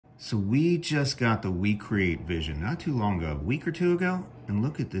So we just got the WeCreat Vision not too long ago, a week or two ago, and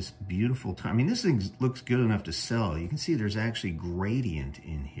look at this beautiful time. I mean, this thing looks good enough to sell. You can see there's actually gradient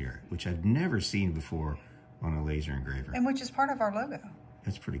in here, which I've never seen before on a laser engraver. And which is part of our logo.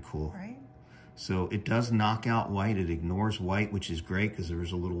 That's pretty cool. Right? So it does knock out white. It ignores white, which is great because there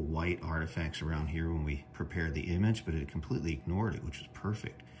was a little white artifacts around here when we prepared the image, but it completely ignored it, which was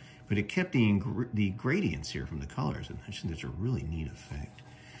perfect. But it kept the gradients here from the colors, and I think that's a really neat effect.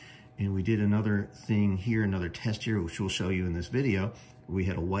 And we did another thing here, another test here, which we'll show you in this video. We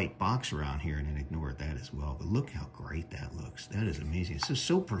had a white box around here and it ignored that as well. But look how great that looks. That is amazing. It's just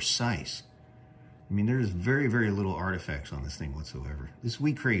so precise. I mean, there's very, very little artifacts on this thing whatsoever. This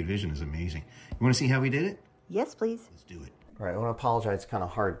WeCreat Vision is amazing. You want to see how we did it? Yes, please. Let's do it. All right, I want to apologize. It's kind of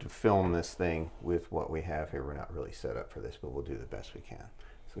hard to film this thing with what we have here. We're not really set up for this, but we'll do the best we can.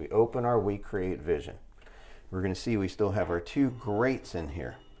 So we open our WeCreat Vision. We're going to see we still have our two grates in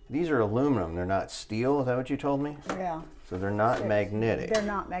here. These are aluminum, they're not steel, is that what you told me? Yeah. So they're not magnetic. They're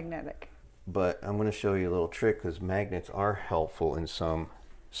not magnetic. But I'm going to show you a little trick because magnets are helpful in some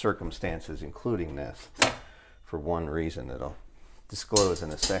circumstances, including this, for one reason that I'll disclose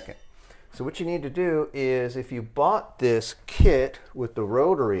in a second. So what you need to do is, if you bought this kit with the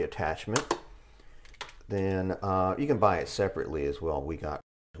rotary attachment, then you can buy it separately as well. We got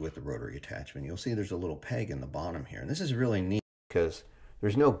with the rotary attachment. You'll see there's a little peg in the bottom here. And this is really neat because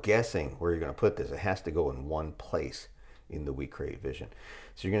there's no guessing where you're going to put this. It has to go in one place in the WeCreat Vision.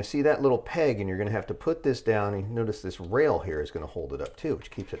 So you're going to see that little peg, and you're going to have to put this down. And notice this rail here is going to hold it up too, which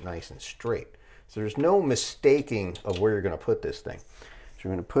keeps it nice and straight. So there's no mistaking of where you're going to put this thing. So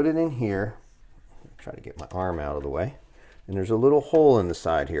you're going to put it in here. Try to get my arm out of the way. And there's a little hole in the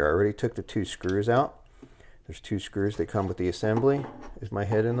side here. I already took the two screws out. There's two screws that come with the assembly. Is my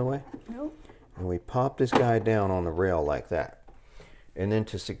head in the way? Nope. And we pop this guy down on the rail like that. And then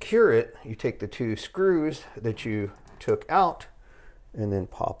to secure it, you take the two screws that you took out and then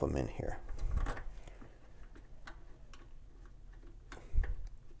pop them in here.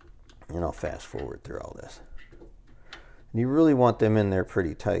 And I'll fast forward through all this. And you really want them in there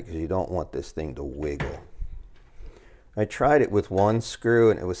pretty tight because you don't want this thing to wiggle. I tried it with one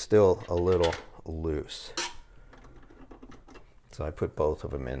screw and it was still a little loose. So I put both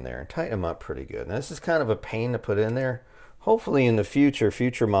of them in there and tighten them up pretty good. Now this is kind of a pain to put in there. Hopefully in the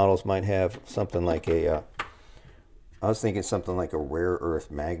future models might have something like a, I was thinking something like a rare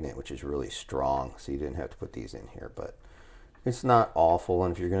earth magnet, which is really strong. So you didn't have to put these in here, but it's not awful.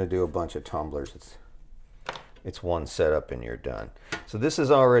 And if you're going to do a bunch of tumblers, it's one setup and you're done. So this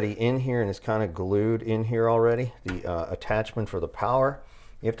is already in here and it's kind of glued in here already. The attachment for the power.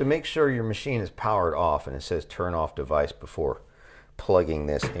 You have to make sure your machine is powered off, and it says turn off device before plugging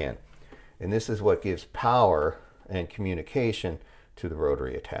this in. And this is what gives power and communication to the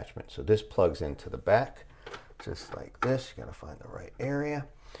rotary attachment. So this plugs into the back just like this. You got to find the right area.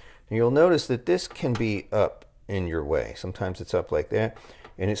 And you'll notice that this can be up in your way. Sometimes it's up like that.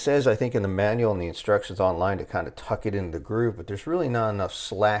 And it says, I think in the manual and the instructions online, to kind of tuck it into the groove, but there's really not enough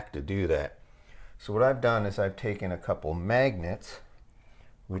slack to do that. So what I've done is I've taken a couple magnets,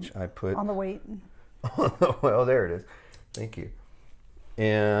 which I put on the weight. Well, there it is. Thank you.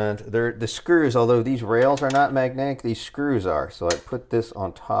 And they're the screws, although these rails are not magnetic, these screws are. So I put this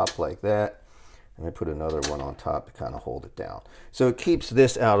on top like that, and I put another one on top to kind of hold it down. So it keeps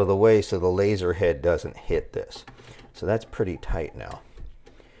this out of the way so the laser head doesn't hit this. So that's pretty tight now.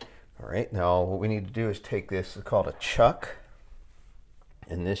 All right, now what we need to do is take this, it's called a chuck.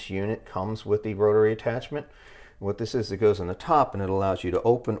 And this unit comes with the rotary attachment. What this is, it goes on the top and it allows you to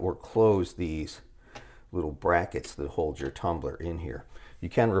open or close these little brackets that hold your tumbler in here. You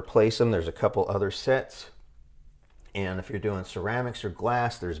can replace them. There's a couple other sets. And if you're doing ceramics or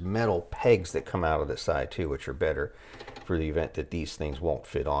glass, there's metal pegs that come out of the side too, which are better for the event that these things won't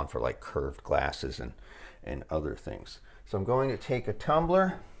fit on for like curved glasses and other things. So I'm going to take a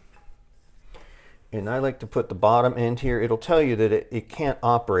tumbler, and I like to put the bottom end here. It'll tell you that it can't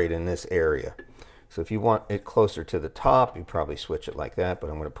operate in this area. So if you want it closer to the top, you probably switch it like that, but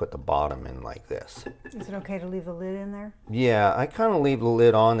I'm going to put the bottom in like this. Is it okay to leave the lid in there? Yeah, I kind of leave the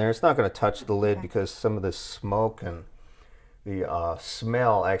lid on there. It's not going to touch the lid because some of the smoke and the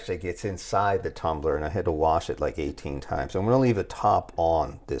smell actually gets inside the tumbler, and I had to wash it like 18 times. So I'm going to leave the top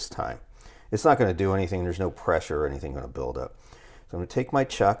on this time. It's not going to do anything. There's no pressure or anything going to build up. So I'm going to take my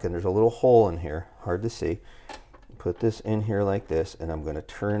chuck, and there's a little hole in here, hard to see. Put this in here like this, and I'm going to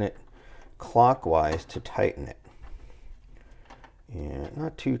turn it clockwise to tighten it. And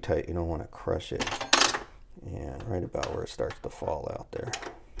not too tight, you don't want to crush it. And right about where it starts to fall out there.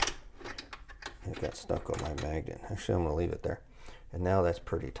 It got stuck on my magnet. Actually, I'm going to leave it there. And now that's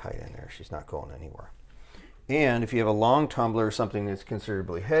pretty tight in there. She's not going anywhere. And if you have a long tumbler or something that's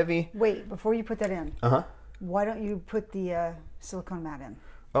considerably heavy. Wait, before you put that in, Uh-huh. why don't you put the silicone mat in?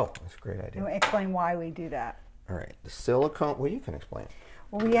 Oh, that's a great idea. And explain why we do that. All right, the silicone, well, you can explain.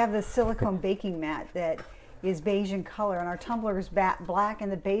 Well, we have the silicone baking mat that is beige in color, and our tumbler is black,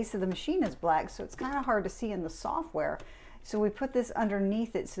 and the base of the machine is black, so it's kind of hard to see in the software. So we put this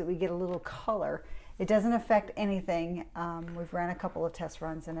underneath it so that we get a little color. It doesn't affect anything. We've ran a couple of test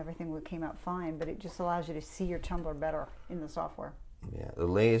runs and everything came out fine, but it just allows you to see your tumbler better in the software. Yeah, the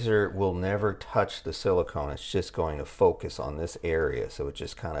laser will never touch the silicone. It's just going to focus on this area, so it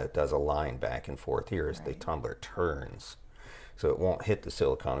just kind of does a line back and forth here as the tumbler turns. So it won't hit the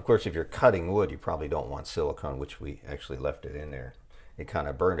silicone. Of course, if you're cutting wood, you probably don't want silicone, which we actually left it in there. It kind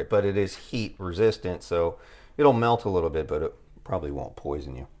of burned it, but it is heat resistant, so it'll melt a little bit, but it probably won't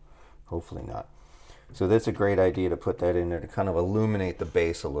poison you. Hopefully not. So that's a great idea to put that in there to kind of illuminate the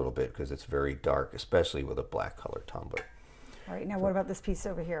base a little bit because it's very dark, especially with a black colored tumbler. All right, now what about this piece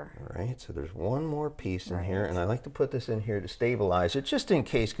over here? All right, so there's one more piece in here, and I like to put this in here to stabilize it just in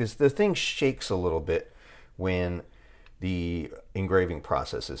case, because the thing shakes a little bit when the engraving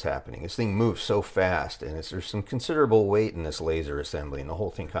process is happening. This thing moves so fast, and there's some considerable weight in this laser assembly, and the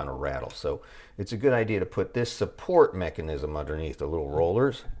whole thing kind of rattles. So it's a good idea to put this support mechanism underneath the little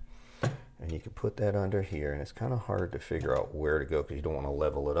rollers, and you can put that under here, and it's kind of hard to figure out where to go because you don't want to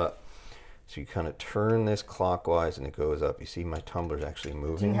level it up. So you kind of turn this clockwise and it goes up. You see my tumbler's actually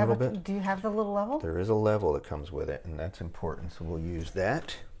moving a little bit. Do you have the little level? There is a level that comes with it, and that's important. So we'll use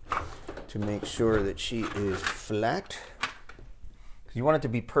that to make sure that she is flat. You want it to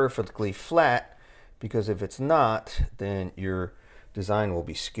be perfectly flat, because if it's not, then your design will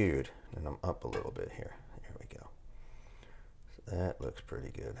be skewed. And I'm up a little bit here. Here we go. So that looks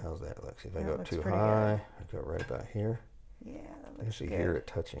pretty good. How's that look? See if I go too high, I go right about here. Yeah, that looks Actually good. hear it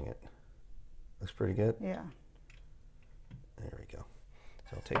touching it. Looks pretty good. Yeah. There we go.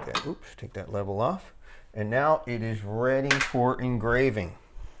 So I'll take that, take that level off. And now it is ready for engraving.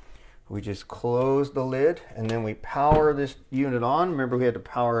 We just close the lid and then we power this unit on. Remember, we had to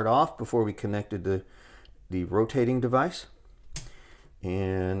power it off before we connected the rotating device.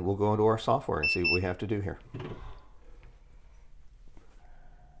 And we'll go into our software and see what we have to do here.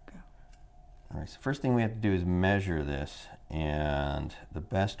 All right, so first thing we have to do is measure this, and the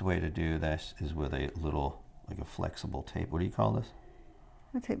best way to do this is with a little, like a flexible tape. What do you call this?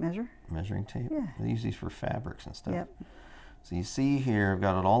 A tape measure. Measuring tape? Yeah. They use these for fabrics and stuff. Yep. So you see here, I've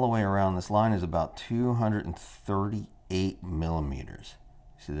got it all the way around. This line is about 238 millimeters.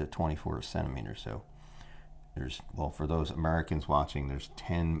 You see the 24 centimeters. So there's, well, for those Americans watching, there's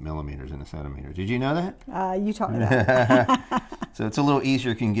 10 millimeters in a centimeter. Did you know that? You taught me that. So it's a little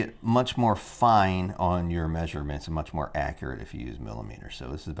easier. You can get much more fine on your measurements and much more accurate if you use millimeters. So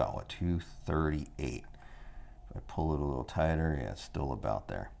this is about, what, 238. If I pull it a little tighter, yeah, it's still about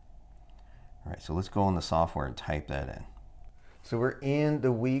there. All right, so let's go in the software and type that in. So we're in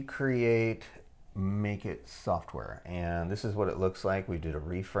the WeCreat Make It software, and this is what it looks like. We did a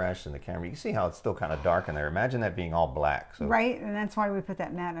refresh in the camera. You can see how it's still kind of dark in there. Imagine that being all black. So right, and that's why we put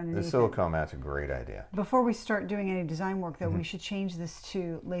that mat underneath. the silicone mat's a great idea. Before we start doing any design work, though, we should change this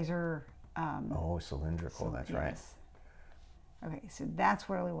to laser. Oh, cylindrical. That's right. Yes. Okay, so that's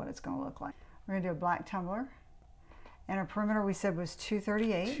really what it's going to look like. We're going to do a black tumbler, and our perimeter we said was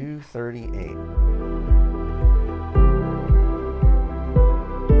 238. 238.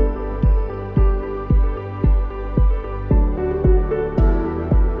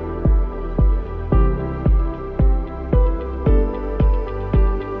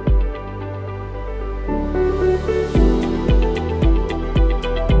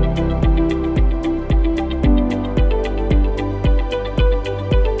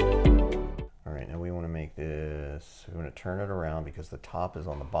 Turn it around because the top is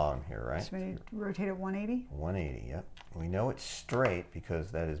on the bottom here, right? So we rotate it 180? 180, yep. We know it's straight because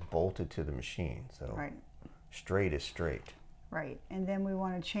that is bolted to the machine. So right. Straight is straight. Right, and then we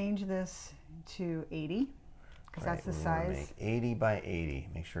want to change this to 80 because that's the size. Make 80 by 80.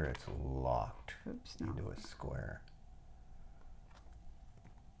 Make sure it's locked. Oops, no. Into a square.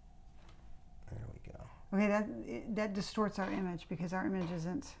 There we go. Okay, that distorts our image because our image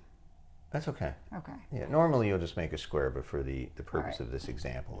isn't. That's okay. Okay. Yeah, normally you'll just make a square, but for the purpose of this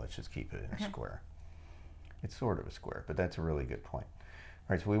example, let's just keep it in a square. It's sort of a square, but that's a really good point.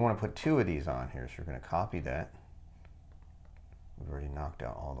 All right, so we want to put 2 of these on here, so we're going to copy that. We've already knocked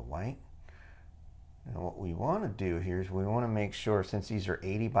out all the white. And what we want to do here is we want to make sure, since these are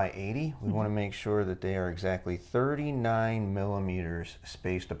 80 by 80, we want to make sure that they are exactly 39 millimeters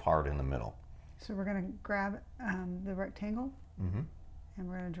spaced apart in the middle. So we're going to grab the rectangle. And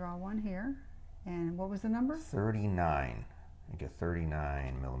we're going to draw one here. And what was the number? 39. Like a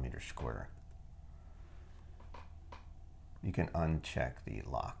 39 millimeter square. You can uncheck the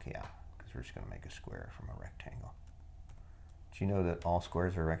lock, yeah, because we're just going to make a square from a rectangle. Do you know that all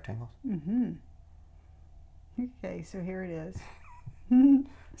squares are rectangles? Mm-hmm. Okay, so here it is.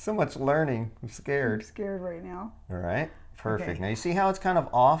 So much learning. I'm scared. I'm scared right now. All right, perfect. Okay. Now you see how it's kind of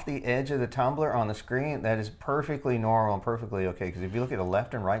off the edge of the tumbler on the screen? That is perfectly normal and perfectly okay, because if you look at the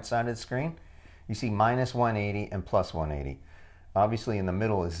left and right side of the screen, you see minus 180 and plus 180. Obviously in the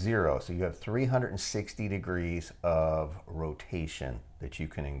middle is 0, so you have 360 degrees of rotation that you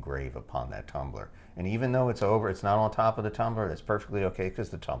can engrave upon that tumbler. And even though it's over, it's not on top of the tumbler, that's perfectly okay because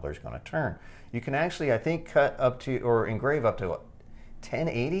the tumbler is going to turn. You can actually, I think, cut up to, or engrave up to, what,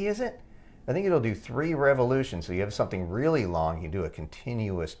 1080, is it? I think it'll do 3 revolutions, so you have something really long, you can do a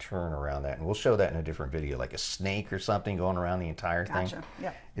continuous turn around that, and we'll show that in a different video, like a snake or something going around the entire thing. Gotcha.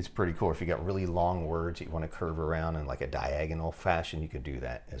 Yep. It's pretty cool. If you got really long words that you want to curve around in like a diagonal fashion, you could do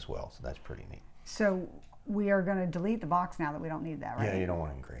that as well, so that's pretty neat. So we are going to delete the box now that we don't need that, right? Yeah, you don't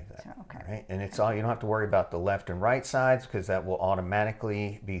want to engrave that. So, okay. Right? And it's all, you don't have to worry about the left and right sides because that will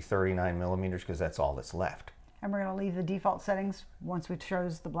automatically be 39 millimeters because that's all that's left. And we're going to leave the default settings once we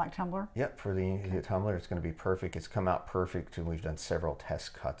chose the black tumbler? Yep, for the tumbler, it's going to be perfect. It's come out perfect, and we've done several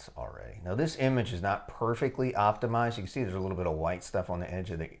test cuts already. Now, this image is not perfectly optimized. You can see there's a little bit of white stuff on the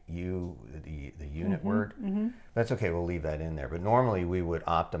edge of the unit word. That's okay, we'll leave that in there. But normally, we would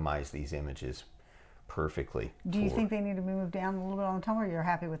optimize these images perfectly. Do you think they need to be moved down a little bit on the tumbler, or you're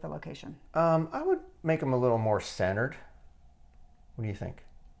happy with the location? I would make them a little more centered. What do you think?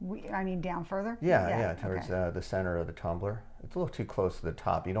 I mean down further? Yeah, towards the center of the tumbler. It's a little too close to the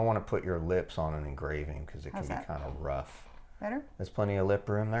top. You don't want to put your lips on an engraving because it can be kind of rough. Better? There's plenty of lip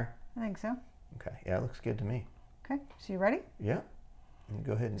room there? I think so. Okay, yeah, it looks good to me. Okay, so you ready? Yeah. You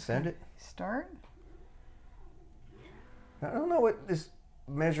go ahead and send it. Start. I don't know what this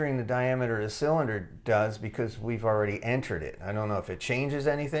measuring the diameter of the cylinder does because we've already entered it. I don't know if it changes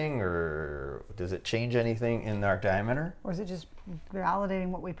anything, or does it change anything in our diameter? Or is it just validating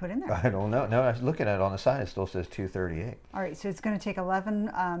what we put in there? I don't know. No, I was looking at it on the side. It still says 238. All right, so it's going to take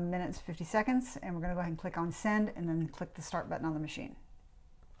 11 minutes, 50 seconds, and we're going to go ahead and click on send and then click the start button on the machine.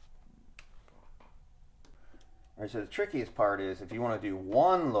 All right, so the trickiest part is if you want to do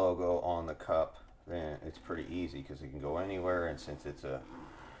one logo on the cup, then it's pretty easy because it can go anywhere, and since it's a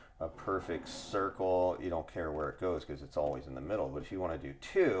perfect circle, you don't care where it goes because it's always in the middle. But if you want to do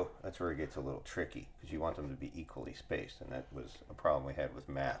 2, that's where it gets a little tricky because you want them to be equally spaced, and that was a problem we had with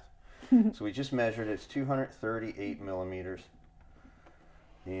math. So we just measured it. It's 238 millimeters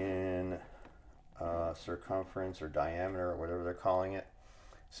in circumference or diameter or whatever they're calling it.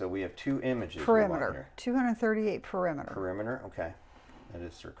 So we have 2 images. Perimeter. 238 perimeter. Perimeter, okay. That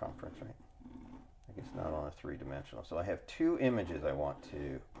is circumference, right? I guess not on a 3-dimensional. So I have 2 images I want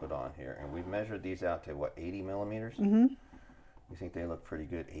to put on here, and we've measured these out to what, 80 millimeters? We think they look pretty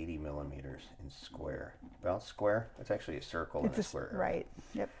good, 80 millimeters in square. About square? That's actually a circle and a square. Right.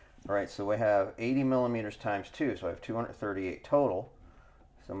 Yep. All right, so we have 80 millimeters times 2, so I have 238 total.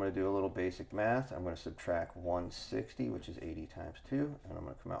 So I'm going to do a little basic math. I'm going to subtract 160, which is 80 times 2, and I'm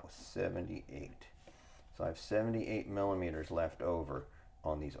going to come out with 78. So I have 78 millimeters left over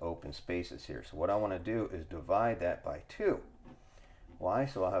on these open spaces here. So what I want to do is divide that by 2. Why?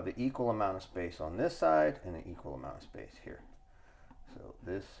 So I'll have the equal amount of space on this side and the equal amount of space here. So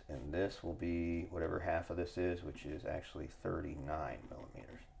this and this will be whatever half of this is, which is actually 39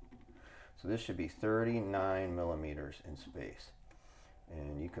 millimeters. So this should be 39 millimeters in space.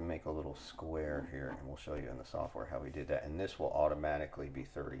 And you can make a little square here, and we'll show you in the software how we did that. And this will automatically be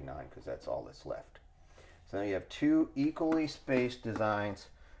 39 because that's all that's left. So now you have 2 equally spaced designs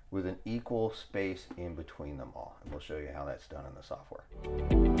with an equal space in between them all. And we'll show you how that's done in the software.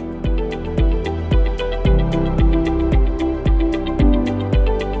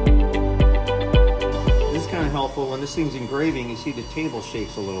 This is kind of helpful. When this thing's engraving, you see the table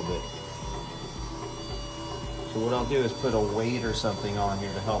shakes a little bit. So what I'll do is put a weight or something on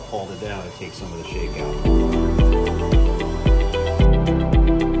here to help hold it down and take some of the shake out.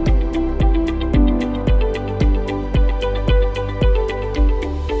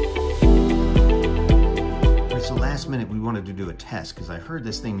 Minute we wanted to do a test because I heard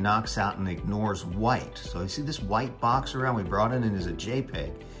this thing knocks out and ignores white. So you see this white box around, we brought it in as a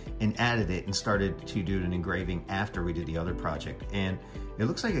JPEG and added it and started to do an engraving after we did the other project, and it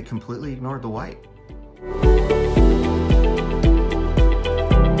looks like it completely ignored the white.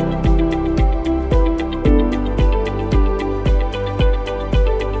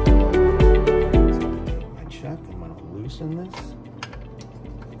 My chuck, I'm going to loosen this.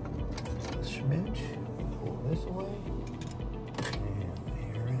 smidge. Pull this away.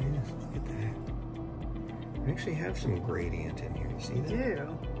 And there it is. Look at that. We actually have some gradient in here. You see that?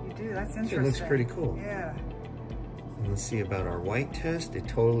 You do. That's interesting. So it looks pretty cool. Yeah. And let's see about our white test. It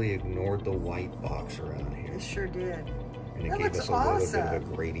totally ignored the white box around here. It sure did. And it That gave looks us a little awesome. bit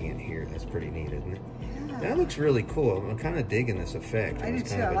of a gradient here. That's pretty neat, isn't it? Yeah. That looks really cool. I'm kind of digging this effect. I do It's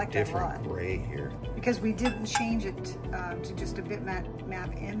too. kind I of like a that a different lot. gray here. Because we didn't change it to just a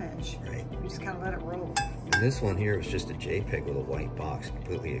bitmap image. Right. We just kind of let it roll. And this one here was just a JPEG with a white box.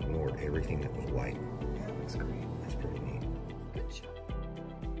 Completely ignored everything that was white. Yeah, it looks great. That's pretty neat. Good job.